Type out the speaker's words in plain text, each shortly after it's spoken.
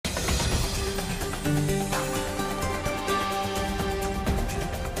In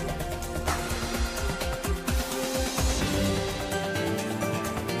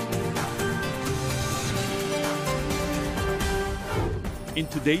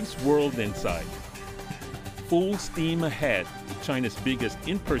today's World Insight, full steam ahead with China's biggest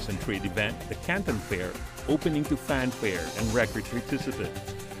in-person trade event, the Canton Fair, opening to fanfare and record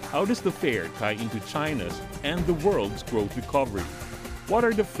participants. How does the fair tie into China's and the world's growth recovery? What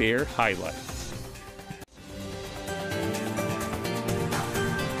are the fair highlights?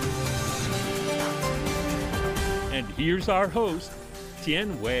 And here's our host,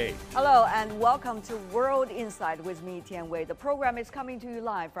 Tian Wei. Hello and welcome to World Insight with me, Tian Wei. The program is coming to you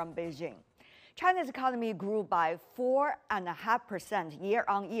live from Beijing. China's economy grew by 4.5%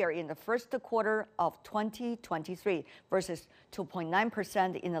 year-on-year in the first quarter of 2023 versus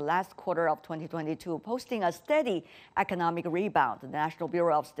 2.9% in the last quarter of 2022, posting a steady economic rebound, the National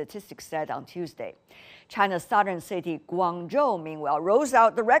Bureau of Statistics said on Tuesday. China's southern city, Guangzhou, meanwhile, rolls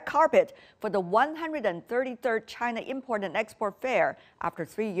out the red carpet for the 133rd China Import and Export Fair after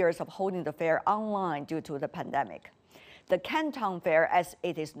 3 years of holding the fair online due to the pandemic. The Canton Fair, as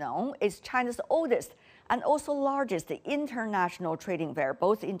it is known, is China's oldest and also largest international trading fair,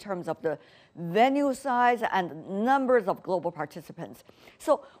 both in terms of the venue size and numbers of global participants.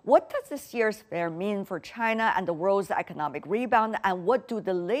 So what does this year's fair mean for China and the world's economic rebound, and what do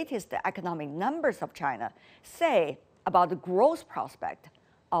the latest economic numbers of China say about the growth prospect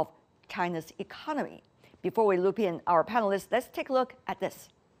of China's economy? Before we loop in our panelists, let's take a look at this.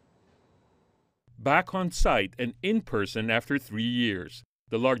 Back on site and in person after 3 years,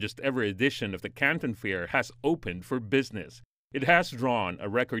 the largest ever edition of the Canton Fair has opened for business. It has drawn a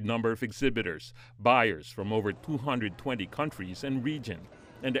record number of exhibitors, buyers from over 220 countries and regions,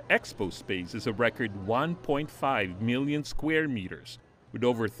 and the expo space is a record 1.5 million square meters, with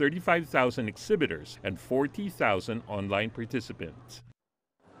over 35,000 exhibitors and 40,000 online participants.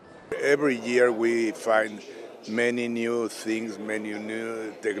 Every year we find many new things, many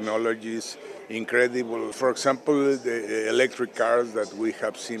new technologies, incredible. For example, the electric cars that we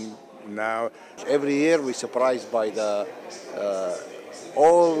have seen now. Every year we're surprised by the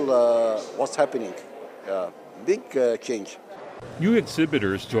what's happening. Big change. New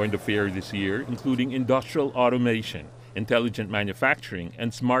exhibitors joined the fair this year, including industrial automation, intelligent manufacturing,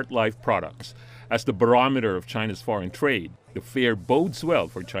 and smart life products. As the barometer of China's foreign trade, the fair bodes well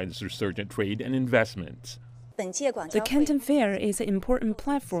for China's resurgent trade and investments. The Canton Fair is an important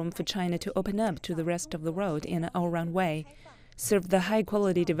platform for China to open up to the rest of the world in an all-round way, serve the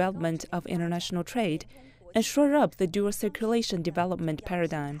high-quality development of international trade, and shore up the dual circulation development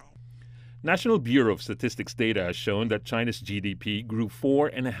paradigm. National Bureau of Statistics data has shown that China's GDP grew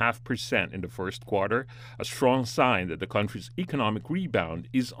 4.5% in the first quarter, a strong sign that the country's economic rebound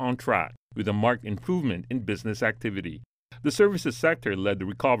is on track, with a marked improvement in business activity. The services sector led the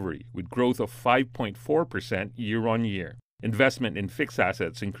recovery, with growth of 5.4% year-on-year. Investment in fixed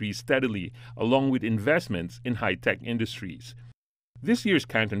assets increased steadily, along with investments in high-tech industries. This year's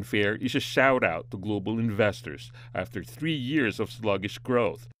Canton Fair is a shout-out to global investors after 3 years of sluggish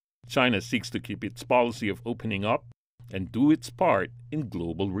growth. China seeks to keep its policy of opening up and do its part in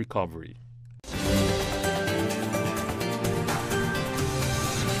global recovery.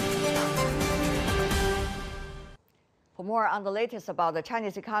 For more on the latest about the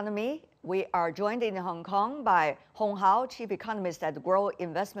Chinese economy, we are joined in Hong Kong by Hong Hao, Chief Economist at the Grow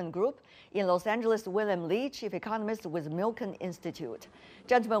Investment Group. In Los Angeles, William Li, Chief Economist with Milken Institute.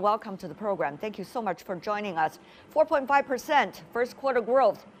 Gentlemen, welcome to the program. Thank you so much for joining us. 4.5% first quarter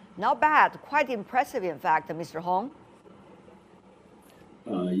growth. Not bad, quite impressive in fact, Mr. Hong.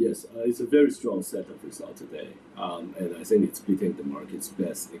 Yes, it's a very strong set of results today, and I think it's beating the market's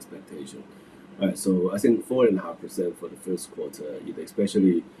best expectation. So I think 4.5% for the first quarter,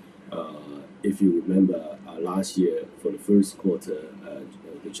 especially if you remember last year for the first quarter,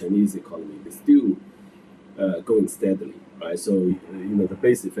 the Chinese economy is still going steadily, right? So the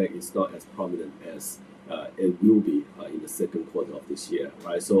base effect is not as prominent as it will be in the second quarter of this year,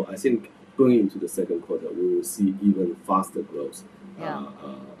 right? So I think going into the second quarter, we will see even faster growth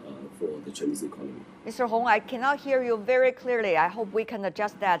for the Chinese economy. Mr. Hong, I cannot hear you very clearly. I hope we can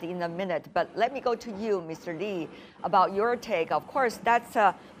adjust that in a minute. But let me go to you, Mr. Li, about your take. Of course, that's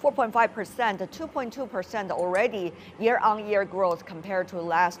 4.5%, 2.2% already year-on-year growth compared to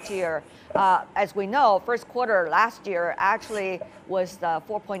last year. As we know, first quarter last year actually was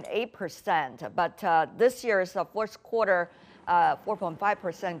 4.8%. But this year's first quarter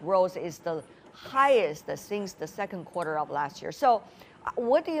 4.5% growth is the highest since the second quarter of last year. So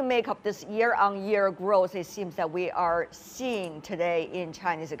what do you make of this year-on-year growth it seems that we are seeing today in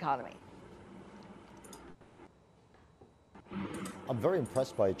Chinese economy? I'm very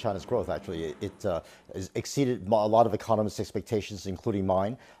impressed by China's growth, actually. It has exceeded a lot of economists' expectations, including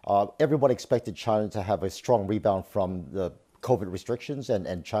mine. Everyone expected China to have a strong rebound from the COVID restrictions,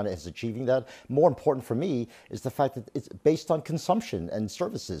 and China is achieving that. More important for me is the fact that it's based on consumption and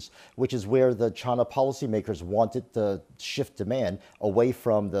services, which is where the China policymakers wanted to shift demand away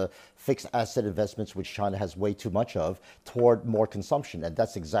from the fixed asset investments, which China has way too much of, toward more consumption. And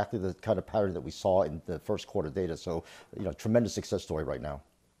that's exactly the kind of pattern that we saw in the first quarter data. So, tremendous success story right now.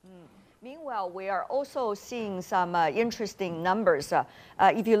 Meanwhile, we are also seeing some interesting numbers.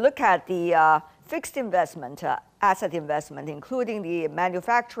 If you look at the fixed investment, asset investment, including the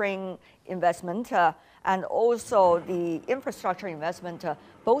manufacturing investment and also the infrastructure investment,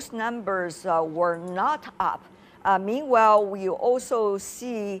 both numbers were not up. Meanwhile, we also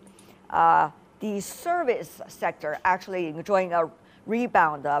see the service sector actually enjoying a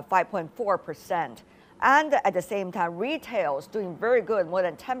rebound of 5.4%. And at the same time, retail is doing very good, more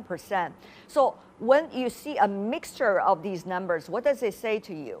than 10%. So when you see a mixture of these numbers, what does it say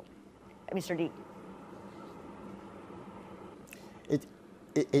to you, Mr. Li?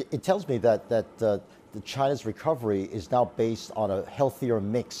 It tells me that the China's recovery is now based on a healthier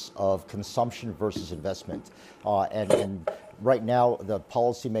mix of consumption versus investment. And right now, the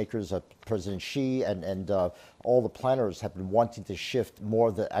policymakers, President Xi and all the planners have been wanting to shift more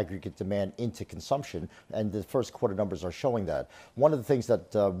of the aggregate demand into consumption, and the first quarter numbers are showing that. One of the things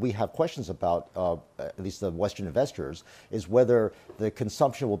that we have questions about, at least the Western investors, is whether the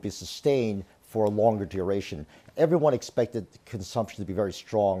consumption will be sustained for a longer duration. Everyone expected consumption to be very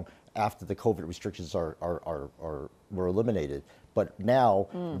strong after the COVID restrictions were eliminated. But now,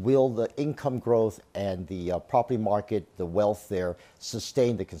 will the income growth and the property market, the wealth there,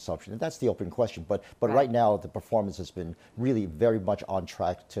 sustain the consumption? And that's the open question. But right now, the performance has been really very much on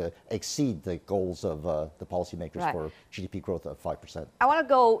track to exceed the goals of the policymakers for GDP growth of 5%. I want to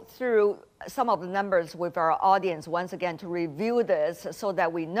go through some of the numbers with our audience once again to review this so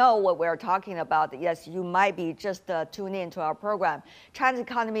that we know what we're talking about. Yes, you might be just tuning into our program. China's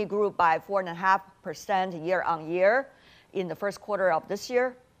economy grew by 4.5% year on year in the first quarter of this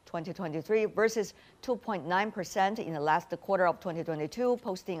year, 2023, versus 2.9% in the last quarter of 2022,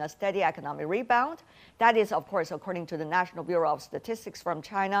 posting a steady economic rebound. That is, of course, according to the National Bureau of Statistics from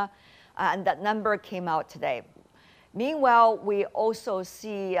China, and that number came out today. Meanwhile, we also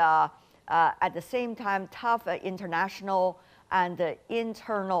see at the same time tough international and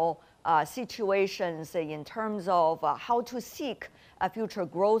internal situations in terms of how to seek a future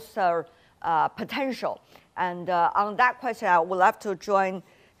growth potential. And on that question, I would love to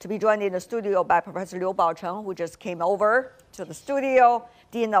be joined in the studio by Professor Liu Baocheng, who just came over to the studio,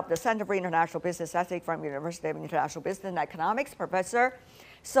 Dean of the Center for International Business Ethics from University of International Business and Economics. Professor,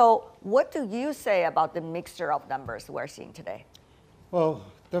 so what do you say about the mixture of numbers we're seeing today? Well,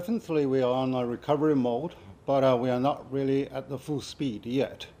 definitely we are on a recovery mode, but we are not really at the full speed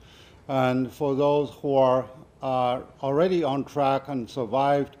yet. And for those who are already on track and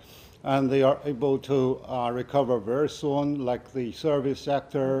survived, and they are able to recover very soon, like the service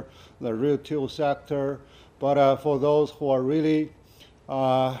sector, the retail sector. But for those who are really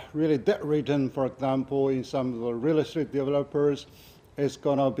debt-ridden, for example, in some of the real estate developers, it's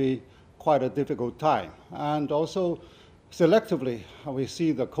going to be quite a difficult time. And also, selectively, we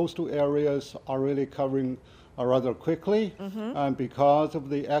see the coastal areas are really recovering rather quickly, and because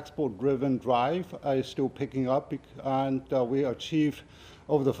of the export-driven drive is still picking up, and we achieved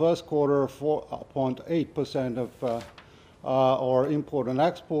over the first quarter 4.8% of our import and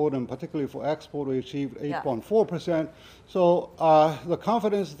export, and particularly for export, we achieved 8.4%. So the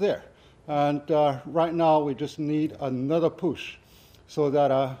confidence is there, and right now we just need another push, so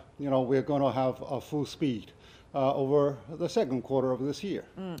that we're going to have a full speed over the second quarter of this year.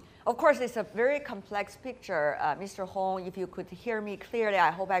 Of course, it's a very complex picture. Mr. Hong, if you could hear me clearly, I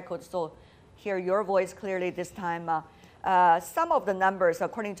hope I could still hear your voice clearly this time. Some of the numbers,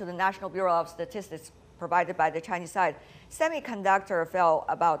 according to the National Bureau of Statistics provided by the Chinese side, semiconductor fell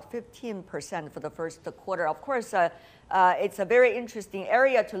about 15% for the first quarter. Of course, it's a very interesting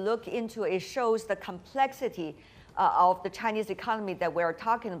area to look into. It shows the complexity of the Chinese economy that we're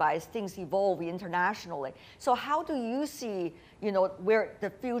talking about as things evolve internationally. So how do you see, where the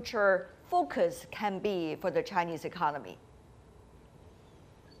future focus can be for the Chinese economy?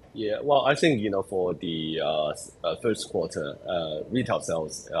 Yeah, well, I think, for the first quarter, retail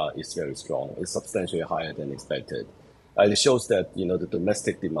sales is very strong. It's substantially higher than expected. It shows that, the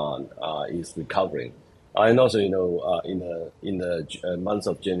domestic demand is recovering. And also, in the months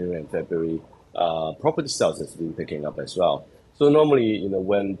of January and February, property sales has been picking up as well. So normally,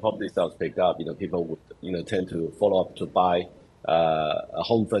 when property sales pick up, people would, tend to follow up to buy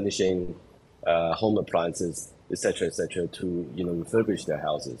home furnishing, home appliances, etc., to refurbish their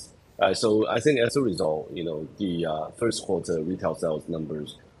houses. So I think as a result, the first quarter retail sales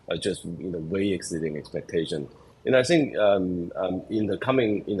numbers are just way exceeding expectation. And I think in the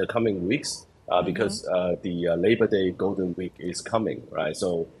coming weeks, because the Labor Day Golden Week is coming, right?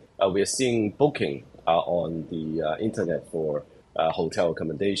 So we are seeing booking on the internet for hotel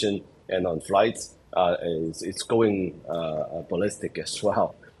accommodation and on flights. It's going ballistic as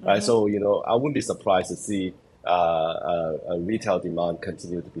well, right? So I wouldn't be surprised to see retail demand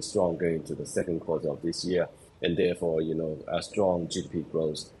continue to be strong going into the second quarter of this year, and therefore a strong GDP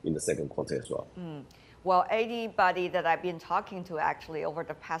growth in the second quarter as well. Well, anybody that I've been talking to actually over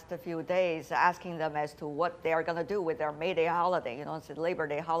the past few days, asking them as to what they are going to do with their May Day holiday, it's a Labor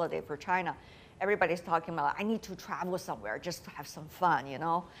Day holiday for China. Everybody's talking about, I need to travel somewhere just to have some fun,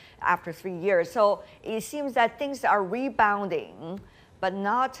 after 3 years. So it seems that things are rebounding, but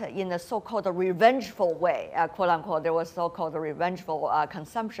not in the so-called revengeful way, quote unquote. There was so-called revengeful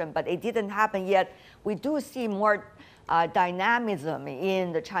consumption, but it didn't happen yet. We do see more dynamism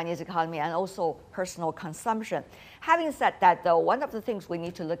in the Chinese economy and also personal consumption. Having said that, though, one of the things we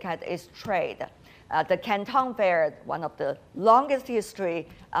need to look at is trade. The Canton Fair, one of the longest history,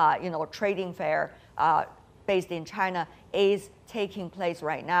 trading fair based in China, is taking place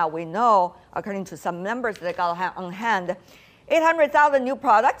right now. We know, according to some numbers that got on hand, 800,000 new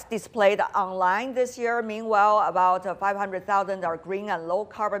products displayed online this year. Meanwhile, about 500,000 are green and low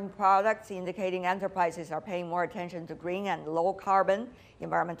carbon products, indicating enterprises are paying more attention to green and low carbon,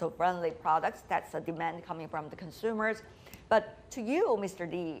 environmental friendly products. That's a demand coming from the consumers. But to you,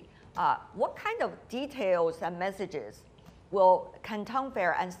 Mr. Li, what kind of details and messages will Canton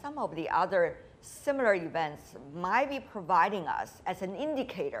Fair and some of the other similar events might be providing us as an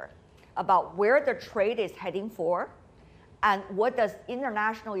indicator about where the trade is heading for? And what does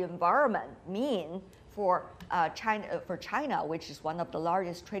international environment mean for China, which is one of the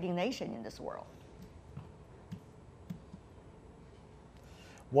largest trading nations in this world?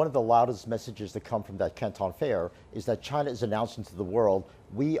 One of the loudest messages that come from that Canton Fair is that China is announcing to the world,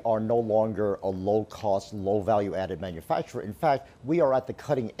 we are no longer a low-cost, low-value-added manufacturer. In fact, we are at the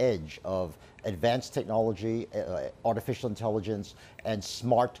cutting edge of advanced technology, artificial intelligence, and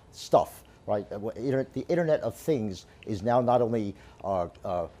smart stuff. Right, the Internet of Things is now not only part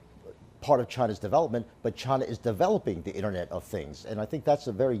of China's development, but China is developing the Internet of Things. And I think that's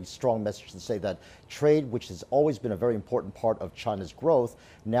a very strong message to say that trade, which has always been a very important part of China's growth,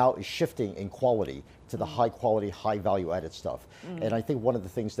 now is shifting in quality to the high quality, high value added stuff. And I think one of the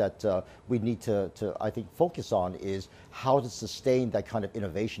things that we need to I think focus on is how to sustain that kind of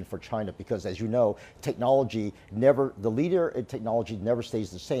innovation for China, because as you know, the leader in technology never stays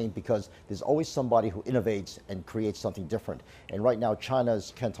the same, because there's always somebody who innovates and creates something different. And right now,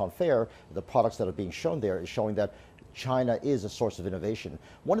 China's Canton Fair, the products that are being shown there is showing that China is a source of innovation.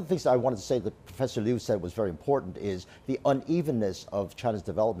 One of the things I wanted to say that Professor Liu said was very important is the unevenness of China's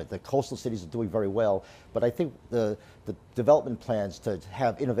development. The coastal cities are doing very well, but I think the development plans to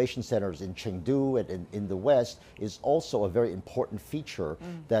have innovation centers in Chengdu and in the West is also a very important feature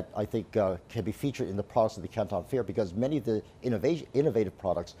that I think can be featured in the products of the Canton Fair, because many of the innovative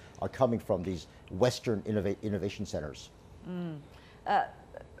products are coming from these Western innovation centers.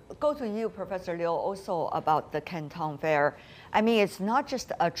 Go to you, Professor Liu, also about the Canton Fair. I mean, it's not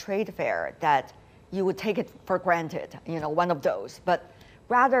just a trade fair that you would take it for granted, one of those, but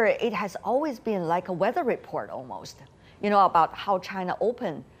rather it has always been like a weather report almost, about how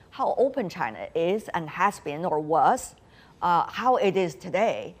open China is and has been or was, how it is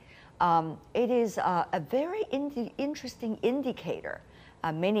today. It is a very interesting indicator.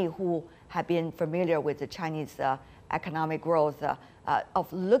 Many who have been familiar with the Chinese economic growth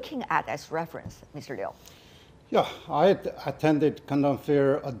of looking at as reference, Mr. Liu. Yeah, I attended Canton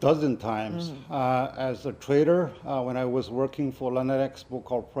Fair a dozen times as a trader when I was working for London Expo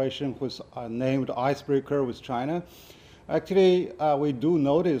Corporation, which named Icebreaker with China. Actually, we do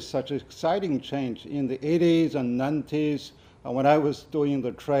notice such exciting change in the 80s and 90s when I was doing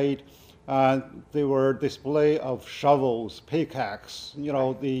the trade. There were display of shovels, pickaxe,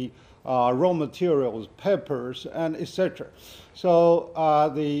 the raw materials, peppers, and etc. So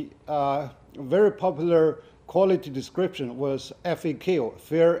the very popular quality description was FAQ,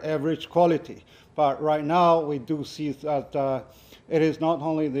 fair average quality. But right now we do see that it is not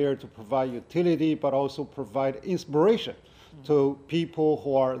only there to provide utility, but also provide inspiration to people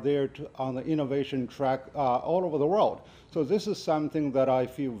who are there on the innovation track all over the world. So this is something that I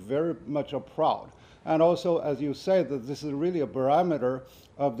feel very much proud And also, as you said, that this is really a barometer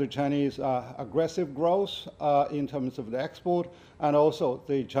of the Chinese aggressive growth in terms of the export, and also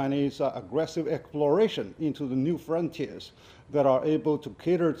the Chinese aggressive exploration into the new frontiers that are able to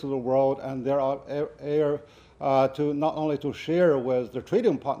cater to the world, and there are to not only to share with the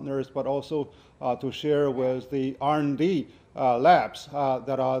trading partners, but also to share with the R&D labs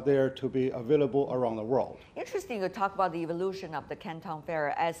that are there to be available around the world. Interesting, you talk about the evolution of the Canton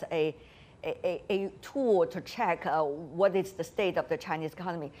Fair as a tool to check what is the state of the Chinese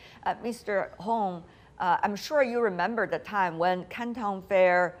economy. Mr. Hong, I'm sure you remember the time when Canton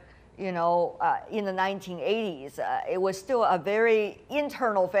Fair, in the 1980s, it was still a very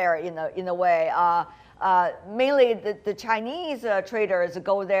internal fair in a way. Mainly the Chinese traders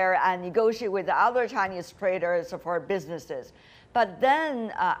go there and negotiate with the other Chinese traders for businesses. But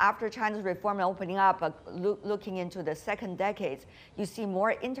then after China's reform and opening up, looking into the second decades, you see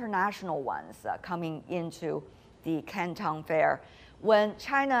more international ones coming into the Canton Fair. When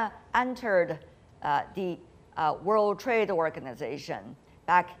China entered the World Trade Organization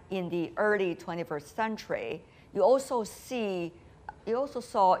back in the early 21st century, you also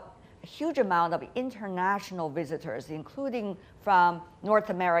saw a huge amount of international visitors, including from North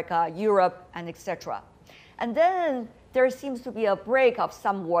America, Europe, and etc. And then there seems to be a break of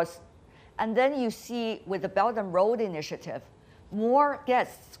some wars. And then you see with the Belt and Road Initiative, more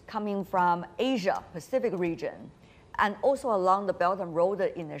guests coming from Asia, Pacific region, and also along the Belt and Road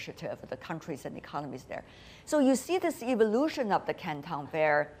Initiative, the countries and economies there. So you see this evolution of the Canton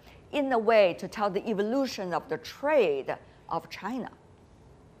Fair in a way to tell the evolution of the trade of China.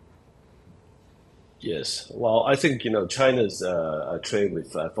 Yes, well, I think China's trade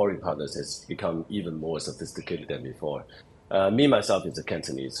with foreign partners has become even more sophisticated than before. Me myself is a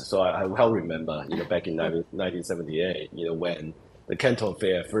Cantonese, so I well remember back in 1978, when the Canton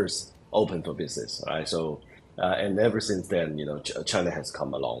Fair first opened for business, right? So and ever since then, China has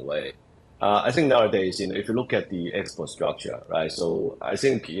come a long way. I think nowadays, if you look at the export structure, right? So I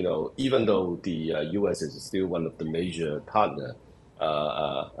think even though the U.S. is still one of the major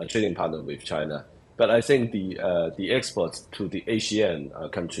trading partner with China. But I think the exports to the Asian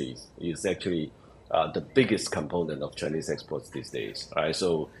countries is actually the biggest component of Chinese exports these days, right?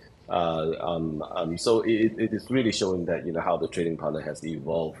 So, so it is really showing that how the trading partner has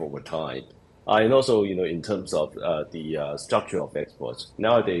evolved over time, and also in terms of the structure of exports.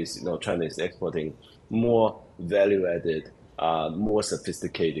 Nowadays, China is exporting more value-added, more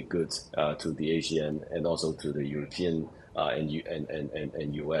sophisticated goods to the Asian and also to the European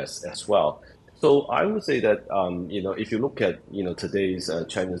and U.S. as well. So I would say that if you look at today's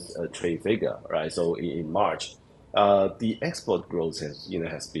China's trade figure, right? So in March, the export growth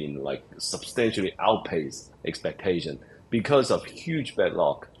has been like substantially outpaced expectation because of huge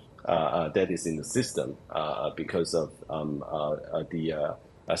backlog that is in the system because of the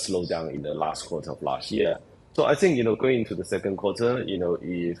slowdown in the last quarter of last year. So I think going into the second quarter,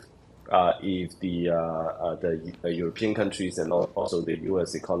 if the European countries and also the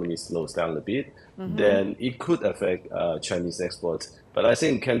U.S. economy slows down a bit, then it could affect Chinese exports. But I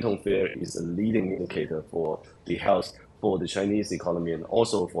think Canton Fair is a leading indicator for the health for the Chinese economy and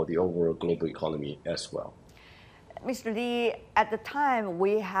also for the overall global economy as well. Mr. Li, at the time,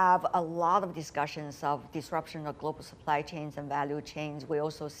 we have a lot of discussions of disruption of global supply chains and value chains. We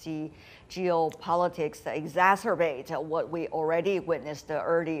also see geopolitics exacerbate what we already witnessed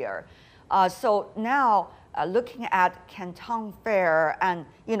earlier. So now, looking at Canton Fair and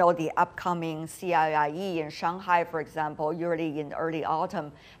the upcoming CIIE in Shanghai, for example, usually in early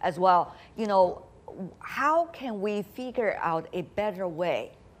autumn as well, how can we figure out a better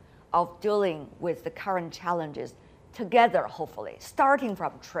way of dealing with the current challenges together, hopefully, starting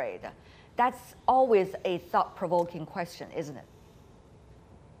from trade? That's always a thought-provoking question, isn't it?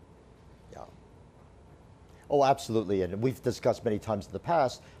 Yeah. Oh, absolutely. And we've discussed many times in the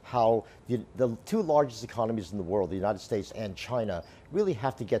past how the two largest economies in the world, the United States and China, really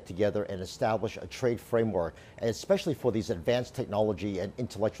have to get together and establish a trade framework, and especially for these advanced technology and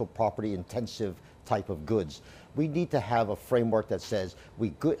intellectual property intensive type of goods. We need to have a framework that says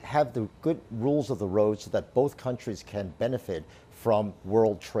we have the good rules of the road so that both countries can benefit from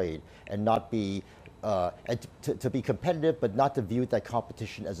world trade and not be to be competitive, but not to view that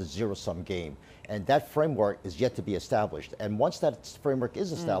competition as a zero-sum game. And that framework is yet to be established. And once that framework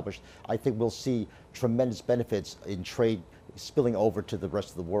is established, I think we'll see tremendous benefits in trade spilling over to the rest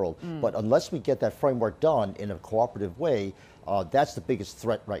of the world. But unless we get that framework done in a cooperative way, that's the biggest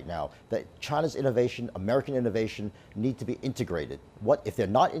threat right now. That China's innovation, American innovation need to be integrated. What if they're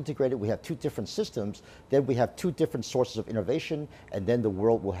not integrated? We have two different systems, then we have two different sources of innovation, and then the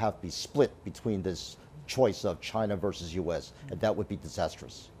world will have to be split between this choice of China versus US, and that would be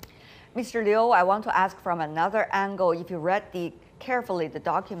disastrous. Mr. Liu, I want to ask from another angle. If you read carefully the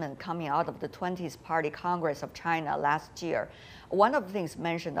document coming out of the 20th Party Congress of China last year, one of the things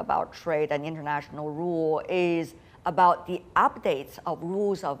mentioned about trade and international rule is about the updates of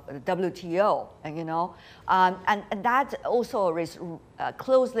rules of the WTO, and that also is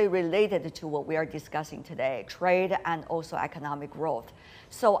closely related to what we are discussing today, trade and also economic growth.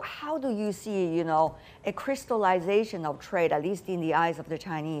 So how do you see, a crystallization of trade, at least in the eyes of the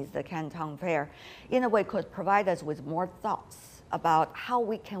Chinese, the Canton Fair, in a way could provide us with more thoughts about how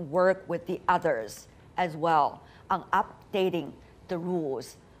we can work with the others as well on updating the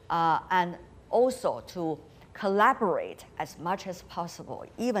rules and also to collaborate as much as possible,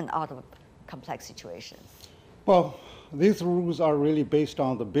 even out of complex situations? Well, these rules are really based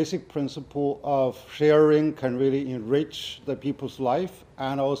on the basic principle of sharing can really enrich the people's life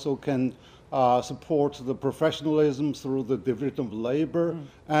and also can support the professionalism through the division of labor.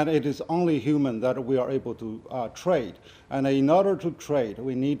 And it is only human that we are able to trade. And in order to trade,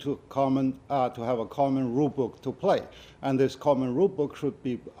 we need to have a common rule book to play. And this common rule book should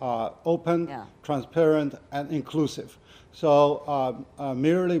be open, transparent, and inclusive. So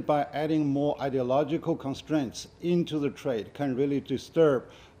merely by adding more ideological constraints into the trade can really disturb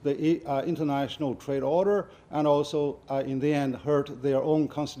the international trade order and also in the end hurt their own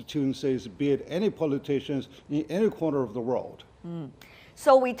constituencies, be it any politicians in any corner of the world.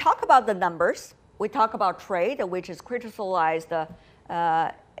 So we talk about the numbers, we talk about trade, which is crystallized,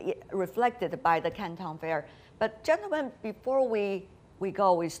 reflected by the Canton Fair. But gentlemen, before we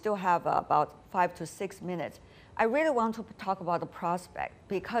go, we still have about 5 to 6 minutes. I really want to talk about the prospect,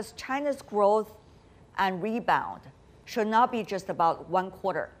 because China's growth and rebound should not be just about one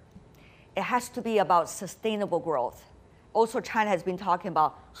quarter. It has to be about sustainable growth. Also, China has been talking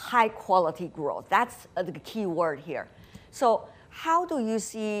about high quality growth. That's the key word here. So how do you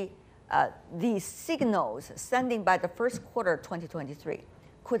see these signals sending by the first quarter of 2023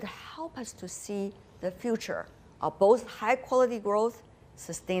 could help us to see the future of both high quality growth,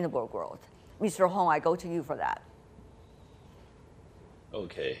 sustainable growth? Mr. Hong, I go to you for that.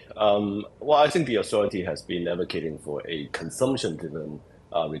 Okay. Well, I think the authority has been advocating for a consumption-driven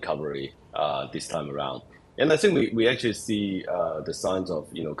recovery this time around. And I think we actually see the signs of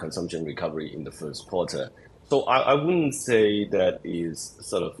consumption recovery in the first quarter. So I wouldn't say that is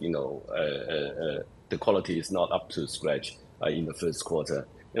sort of the quality is not up to scratch in the first quarter.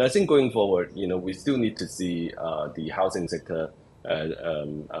 And I think going forward, we still need to see the housing sector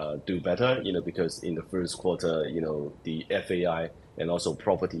do better, because in the first quarter, the FAI and also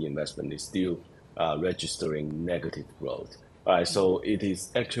property investment is still registering negative growth. So it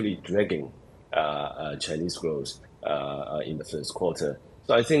is actually dragging Chinese growth in the first quarter.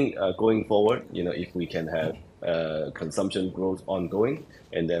 So I think going forward, if we can have consumption growth ongoing,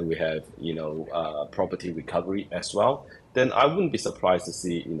 and then we have property recovery as well, then I wouldn't be surprised to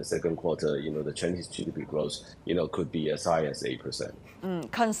see in the second quarter, the Chinese GDP growth, could be as high as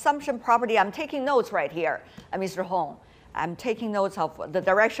 8%. Consumption property, I'm taking notes right here, Mr. Hong. I'm taking notes of the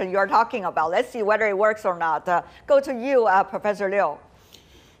direction you're talking about. Let's see whether it works or not. Go to you, Professor Liu.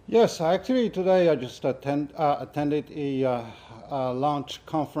 Yes, actually today I just attended a launch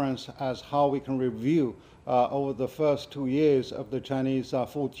conference as how we can review over the first 2 years of the Chinese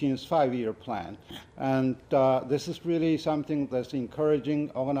 14th five-year plan. And this is really something that's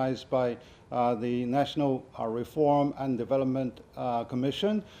encouraging, organized by the National Reform and Development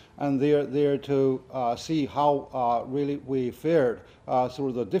Commission, and they're there to see how really we fared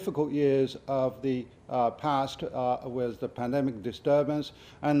through the difficult years of the past with the pandemic disturbance,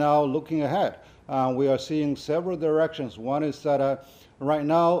 and now looking ahead. We are seeing several directions. One is that right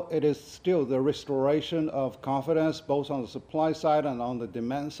now it is still the restoration of confidence, both on the supply side and on the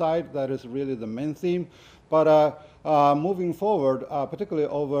demand side. That is really the main theme. But moving forward, particularly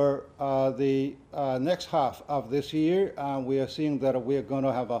over the next half of this year, we are seeing that we are going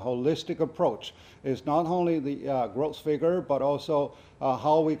to have a holistic approach. It's not only the growth figure, but also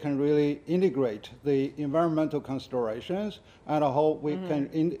how we can really integrate the environmental considerations and how we can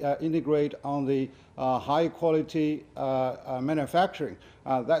integrate on the high quality manufacturing.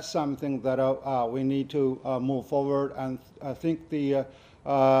 That's something that we need to move forward, and I think the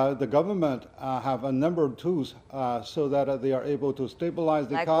government have a number of tools so that they are able to stabilize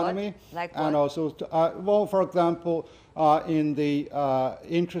the economy. Like and what? also, well, for example, in the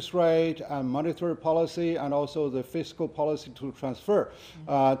interest rate and monetary policy and also the fiscal policy to transfer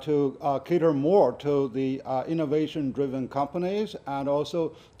to cater more to the innovation-driven companies and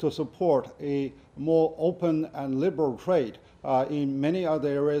also to support a more open and liberal trade in many other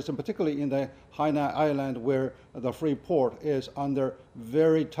areas, and particularly in the Hainan Island, where the free port is under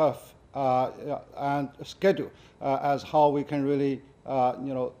very tough and schedule as how we can really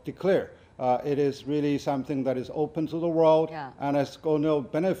declare. It is really something that is open to the world, and it's going to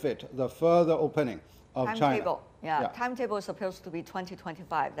benefit the further opening of China. Timetable is supposed to be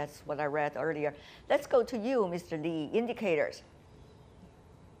 2025. That's what I read earlier. Let's go to you, Mr. Li. Indicators.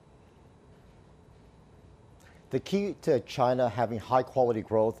 The key to China having high quality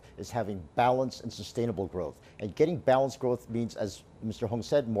growth is having balanced and sustainable growth. And getting balanced growth means, as Mr. Hong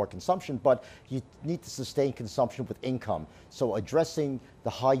said, more consumption, but you need to sustain consumption with income. So addressing the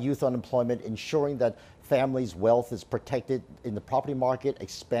high youth unemployment, ensuring that families' wealth is protected in the property market,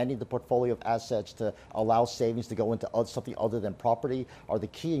 expanding the portfolio of assets to allow savings to go into something other than property are the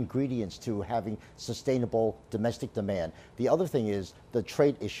key ingredients to having sustainable domestic demand. The other thing is the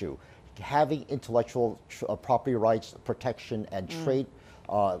trade issue. Having intellectual property rights protection and trade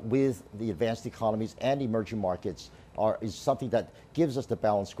with the advanced economies and emerging markets is something that gives us the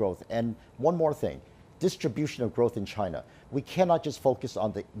balanced growth. And one more thing, distribution of growth in China. We cannot just focus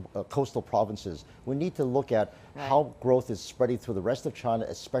on the coastal provinces. We need to look at how growth is spreading through the rest of China,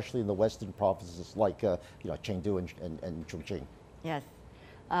 especially in the western provinces like Chengdu and Chongqing. Yes.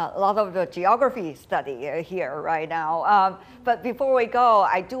 A lot of the geography study here right now. But before we go,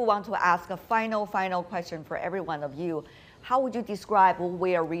 I do want to ask a final question for every one of you. How would you describe what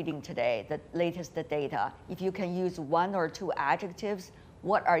we are reading today, the latest data? If you can use one or two adjectives,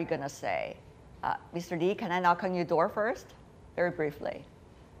 what are you going to say? Mr. Li, can I knock on your door first? Very briefly.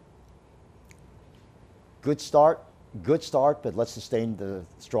 Good start, but let's sustain the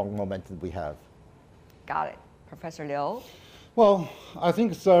strong momentum we have. Got it. Professor Liu? Well, I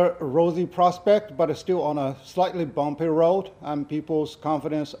think it's a rosy prospect, but it's still on a slightly bumpy road, and people's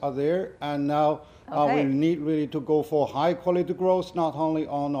confidence are there. And now we need really to go for high quality growth, not only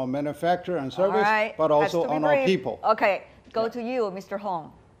on our manufacture and service, but also on our people. Okay, go to you, Mr.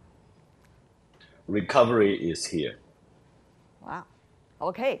 Hong. Recovery is here. Wow.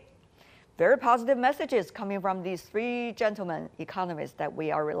 Okay. Very positive messages coming from these three gentlemen, economists that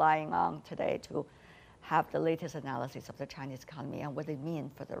we are relying on today to have the latest analysis of the Chinese economy and what it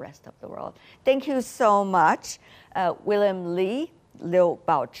means for the rest of the world. Thank you so much, William Li, Liu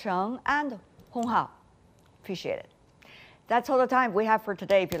Baocheng, and Hong Hao. Appreciate it. That's all the time we have for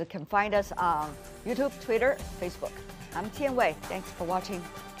today. You can find us on YouTube, Twitter, Facebook. I'm Tian Wei. Thanks for watching.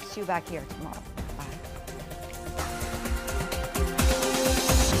 See you back here tomorrow.